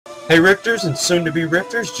Hey Rifters and soon-to-be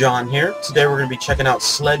Rifters, John here. Today we're going to be checking out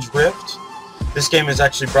SledgeRift. This game is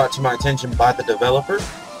actually brought to my attention by the developer,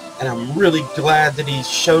 and I'm really glad that he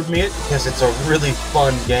showed me it because it's a really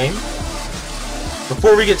fun game.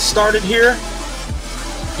 Before we get started here,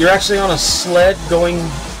 you're actually on a sled going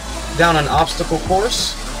down an obstacle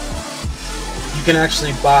course. You can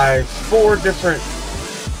actually buy four different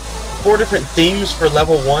themes for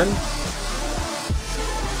level 1.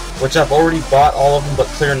 Which I've already bought all of them but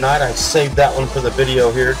Clear Night. I saved that one for the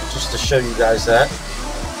video here just to show you guys that.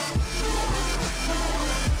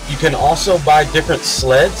 You can also buy different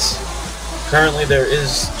sleds. Currently there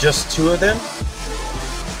is just 2 of them,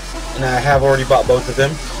 and I have already bought both of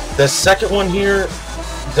them. The second one here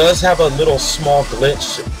does have a little small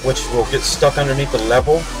glitch which will get stuck underneath the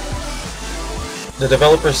level. The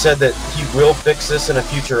developer said that he will fix this in a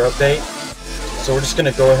future update, so we're just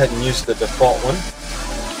going to go ahead and use the default one.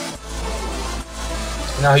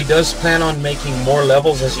 Now he does plan on making more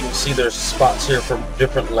levels. As you can see, there's spots here for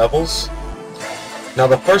different levels. Now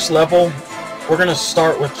the first level, we're going to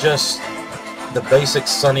start with just the basic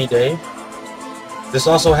sunny day. This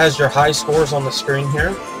also has your high scores on the screen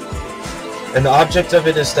here. And the object of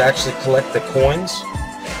it is to actually collect the coins.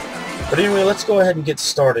 But anyway, let's go ahead and get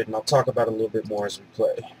started, and I'll talk about it a little bit more as we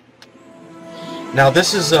play. Now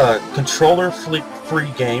this is a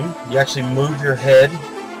controller-free game. You actually move your head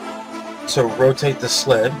to rotate the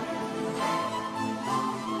sled.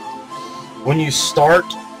 When you start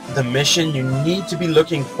the mission, you need to be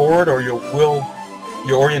looking forward or your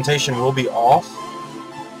orientation will be off.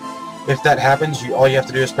 If that happens, all you have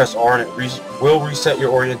to do is press R and it will reset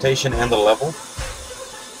your orientation and the level.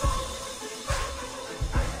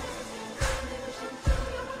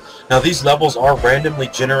 Now these levels are randomly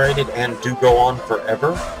generated and do go on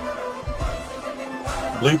forever.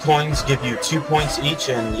 Blue coins give you 2 points each,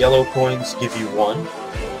 and yellow coins give you 1.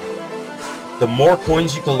 The more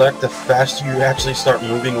coins you collect, the faster you actually start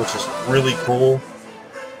moving, which is really cool.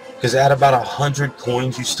 Because at about 100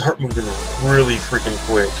 coins, you start moving really freaking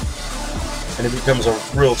quick. And it becomes a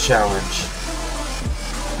real challenge.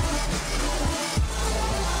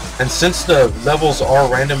 And since the levels are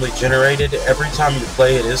randomly generated, every time you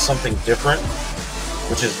play it is something different,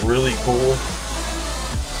 which is really cool.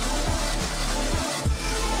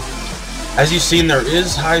 As you've seen, there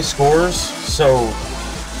is high scores, so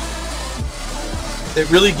it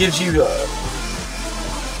really gives you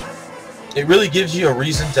a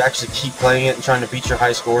reason to actually keep playing it and trying to beat your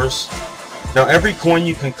high scores. Now every coin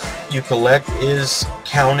you collect is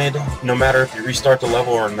counted, no matter if you restart the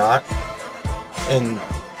level or not. And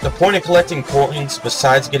the point of collecting coins,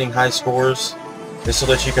 besides getting high scores, is so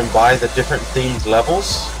that you can buy the different themed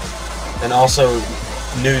levels and also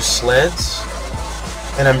new sleds.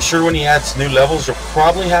 And I'm sure when he adds new levels, you'll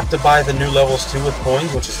probably have to buy the new levels too with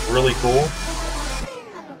coins, which is really cool.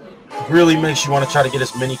 It really makes you want to try to get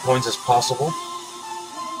as many coins as possible.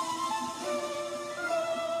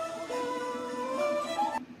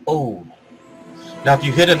 Oh. Now if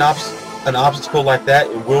you hit an obstacle like that,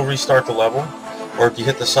 it will restart the level. Or if you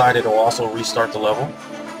hit the side, it will also restart the level.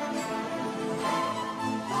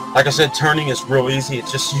 Like I said, turning is real easy. It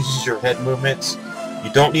just uses your head movements.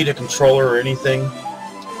 You don't need a controller or anything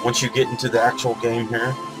once you get into the actual game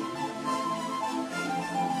here.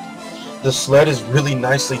 The sled is really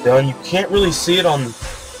nicely done. You can't really see it on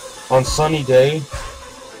sunny day,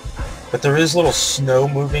 but there is little snow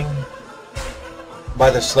moving by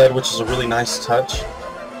the sled, which is a really nice touch.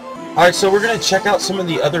 Alright, so we're going to check out some of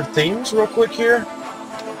the other themes real quick here.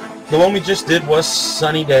 The one we just did was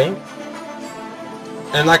sunny day.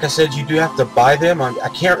 And like I said, you do have to buy them. I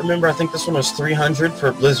can't remember, I think this one was 300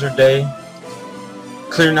 for Blizzard Day.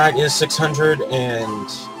 Clear Night is 600, and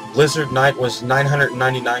Blizzard Night was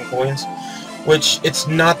 999 coins, which it's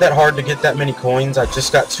not that hard to get that many coins. I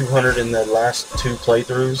just got 200 in the last 2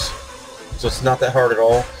 playthroughs, so it's not that hard at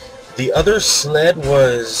all. The other sled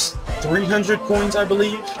was 300 coins, I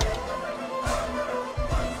believe.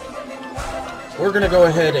 We're going to go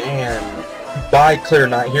ahead and buy Clear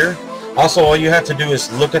Night here. Also, all you have to do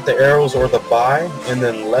is look at the arrows or the buy, and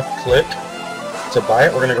then left click to buy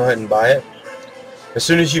it. We're going to go ahead and buy it. As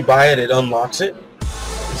soon as you buy it, it unlocks it.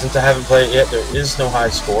 And since I haven't played it yet, there is no high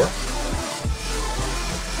score.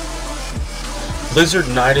 Blizzard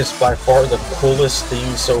Night is by far the coolest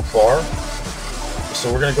theme so far. So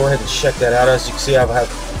we're going to go ahead and check that out. As you can see, I have a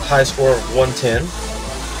high score of 110.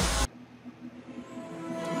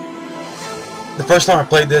 The first time I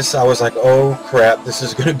played this, I was like, oh crap, this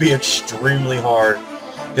is going to be extremely hard.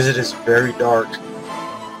 Because it is very dark.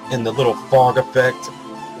 And the little fog effect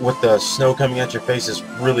with the snow coming at your face is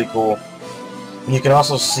really cool. And you can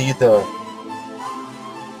also see the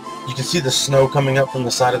You can see the snow coming up from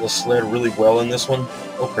the side of the sled really well in this one.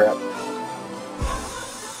 Oh crap.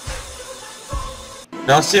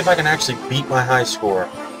 Now let's see if I can actually beat my high score.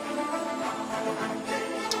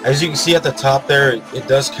 As you can see at the top there, it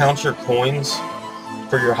does count your coins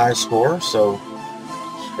for your high score, so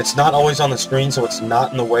it's not always on the screen, so it's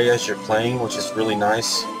not in the way as you're playing, which is really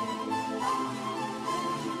nice.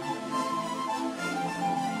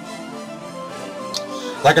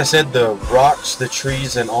 Like I said, the rocks, the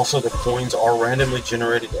trees, and also the coins are randomly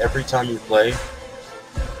generated every time you play,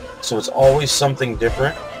 so it's always something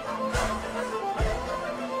different.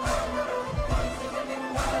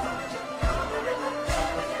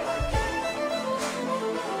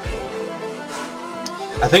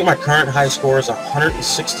 I think my current high score is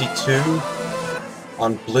 162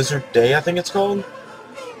 on Blizzard Day, I think it's called.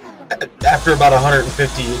 After about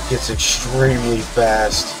 150, it gets extremely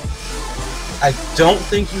fast. I don't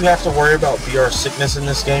think you have to worry about VR sickness in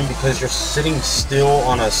this game because you're sitting still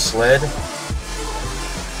on a sled.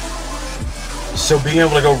 So being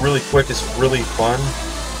able to go really quick is really fun.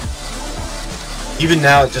 Even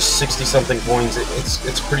now at just 60-something coins,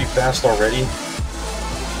 it's pretty fast already.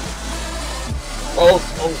 Oh,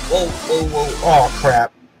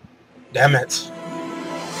 crap. Damn it.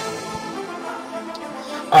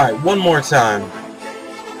 Alright, one more time.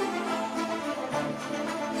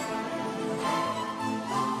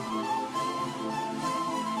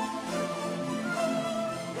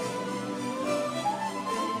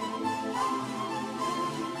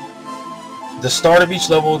 The start of each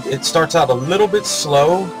level, it starts out a little bit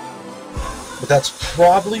slow, but that's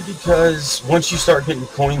probably because once you start hitting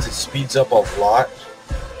coins, it speeds up a lot.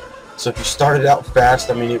 So if you started out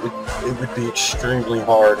fast, I mean, it would be extremely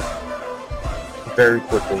hard very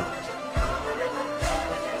quickly.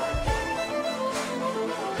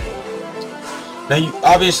 Now,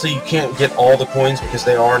 obviously you can't get all the coins because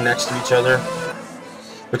they are next to each other,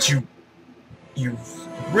 but you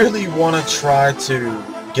really want to try to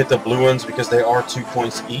get the blue ones because they are 2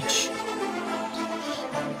 points each.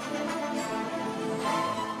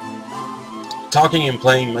 Talking and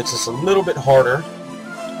playing makes this a little bit harder.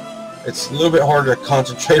 It's a little bit harder to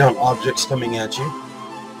concentrate on objects coming at you.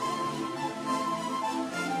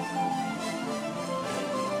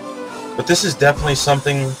 But this is definitely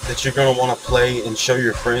something that you're going to want to play and show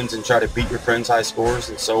your friends and try to beat your friends' high scores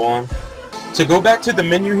and so on. To go back to the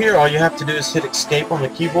menu here, all you have to do is hit escape on the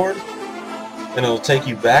keyboard and it'll take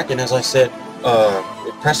you back. And as I said,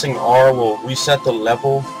 pressing R will reset the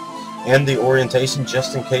level and the orientation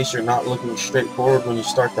just in case you're not looking straight forward when you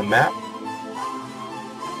start the map.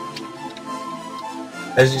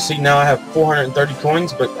 As you see now, I have 430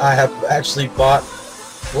 coins, but I have actually bought,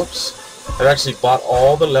 I've actually bought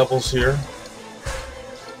all the levels here.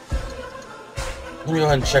 Let me go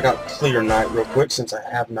ahead and check out Clear Night real quick since I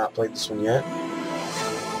have not played this one yet.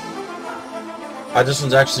 This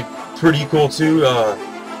one's actually pretty cool too.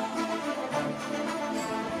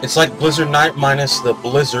 It's like Blizzard Night minus the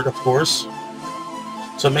blizzard, of course.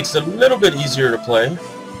 So it makes it a little bit easier to play.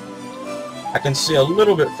 I can see a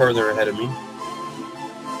little bit further ahead of me.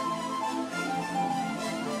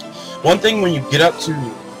 One thing, when you get up to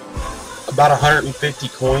about 150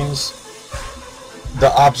 coins,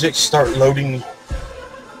 the objects start loading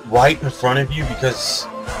right in front of you because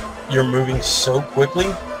you're moving so quickly,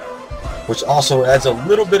 which also adds a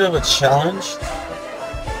little bit of a challenge.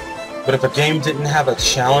 But if a game didn't have a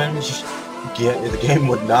challenge, the game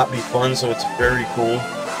would not be fun, so it's very cool.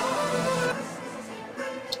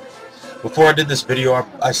 Before I did this video,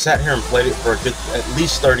 I sat here and played it for a good at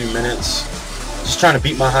least 30 minutes, just trying to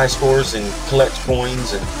beat my high scores and collect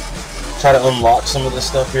coins and try to unlock some of this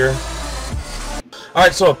stuff here.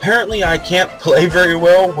 Alright, so apparently I can't play very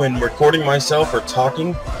well when recording myself or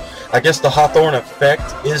talking. I guess the Hawthorne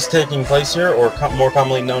effect is taking place here, or more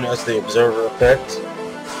commonly known as the observer effect.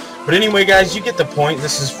 But anyway, guys, you get the point.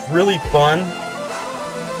 This is really fun.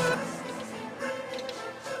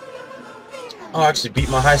 Oh, I actually beat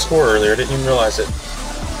my high score earlier. I didn't even realize it.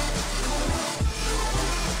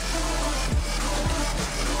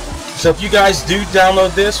 So if you guys do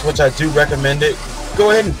download this, which I do recommend it,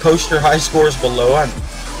 go ahead and post your high scores below. I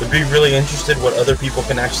would be really interested what other people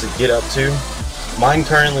can actually get up to. Mine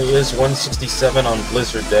currently is 167 on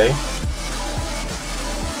Blizzard Day.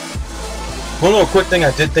 One little quick thing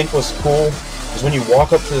I did think was cool is when you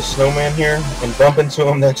walk up to the snowman here and bump into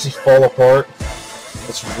them, they actually fall apart.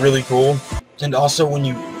 It's really cool. And also when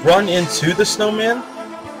you run into the snowman,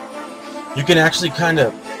 you can actually kind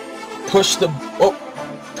of push the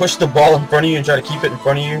ball in front of you and try to keep it in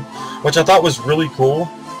front of you, which I thought was really cool.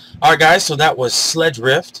 Alright guys, so that was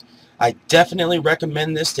SledgeRift. I definitely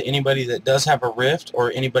recommend this to anybody that does have a Rift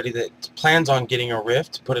or anybody that plans on getting a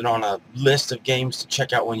Rift. Put it on a list of games to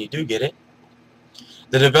check out when you do get it.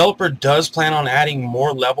 The developer does plan on adding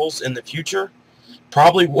more levels in the future.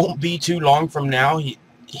 Probably won't be too long from now.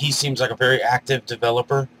 He seems like a very active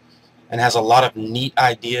developer and has a lot of neat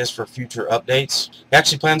ideas for future updates. He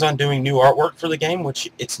actually plans on doing new artwork for the game,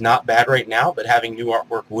 which it's not bad right now, but having new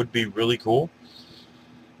artwork would be really cool.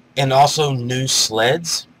 And also new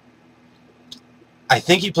sleds. I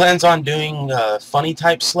think he plans on doing funny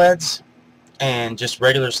type sleds and just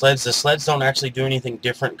regular sleds. The sleds don't actually do anything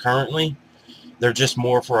different currently. They're just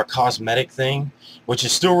more for a cosmetic thing, which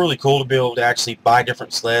is still really cool to be able to actually buy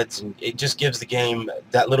different sleds, and it just gives the game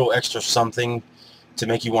that little extra something to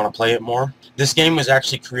make you want to play it more. This game was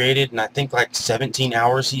actually created in I think like 17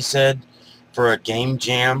 hours, he said, for a game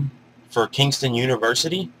jam for Kingston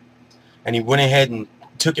University, and he went ahead and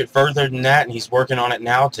took it further than that, and he's working on it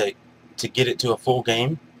now to get it to a full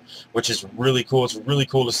game, which is really cool. It's really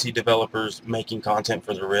cool to see developers making content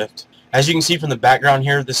for the Rift. As you can see from the background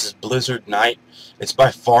here, this is Blizzard Night. It's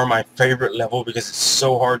by far my favorite level because it's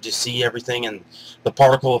so hard to see everything, and the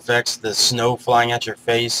particle effects, the snow flying at your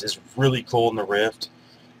face is really cool in the Rift.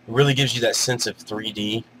 It really gives you that sense of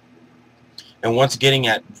 3D. And once getting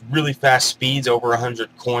at really fast speeds, over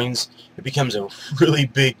 100 coins, it becomes a really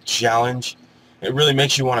big challenge. It really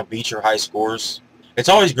makes you want to beat your high scores. It's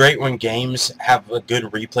always great when games have a good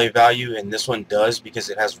replay value, and this one does because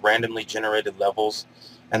it has randomly generated levels,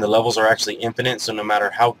 and the levels are actually infinite, so no matter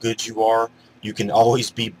how good you are, you can always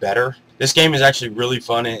be better. This game is actually really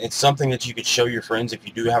fun, and it's something that you could show your friends if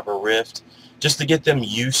you do have a Rift, just to get them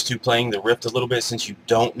used to playing the Rift a little bit, since you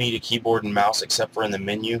don't need a keyboard and mouse except for in the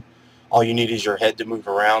menu. All you need is your head to move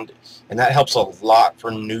around, and that helps a lot for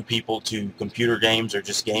new people to computer games or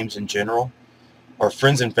just games in general, or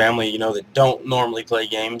friends and family, you know, that don't normally play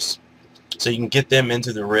games, so you can get them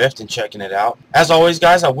into the Rift and checking it out. As always,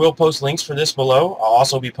 guys, I will post links for this below. I'll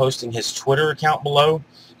also be posting his Twitter account below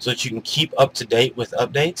so that you can keep up to date with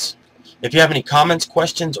updates. If you have any comments,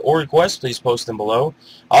 questions, or requests, please post them below.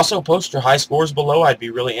 Also, post your high scores below. I'd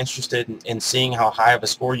be really interested in seeing how high of a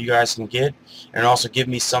score you guys can get, and also give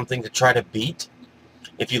me something to try to beat.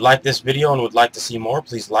 If you like this video and would like to see more,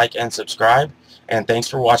 please like and subscribe. And thanks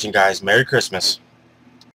for watching, guys. Merry Christmas.